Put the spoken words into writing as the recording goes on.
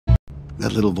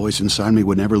That little voice inside me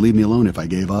would never leave me alone if I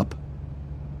gave up.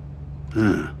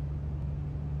 Huh.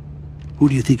 Who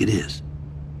do you think it is?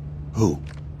 Who?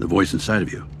 The voice inside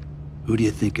of you. Who do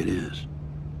you think it is?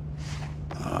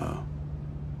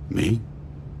 Me?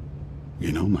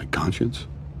 You know, my conscience?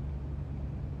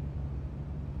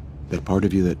 That part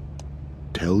of you that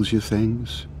tells you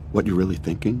things? What you're really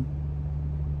thinking?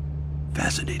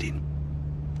 Fascinating.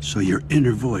 So your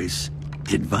inner voice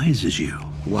advises you.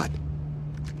 What?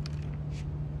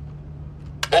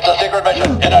 It's a secret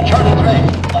mission in a charted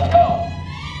space. Let's go.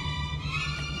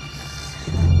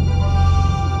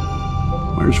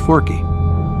 Where's Forky?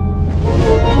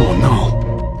 Oh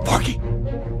no. Forky!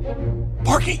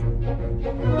 Forky!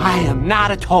 I am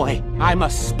not a toy. I'm a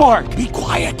spork. Be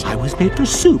quiet. I was made for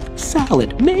soup,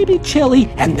 salad, maybe chili,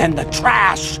 and then the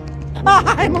trash.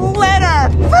 I'm litter!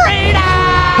 Freedom!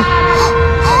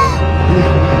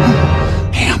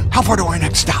 Ham, how far to our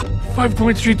next stop?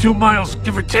 5.32 miles,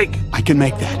 give or take. I can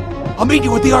make that. I'll meet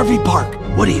you at the RV park.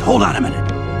 Woody, hold on a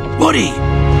minute. Woody!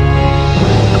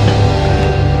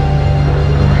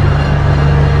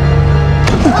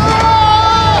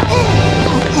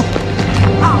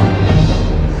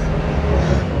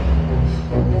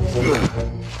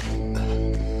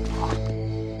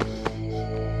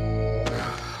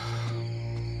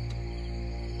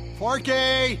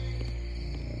 Forky!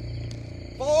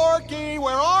 Forky,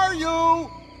 where are you?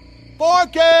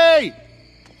 Forky!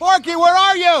 Forky, where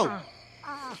are you?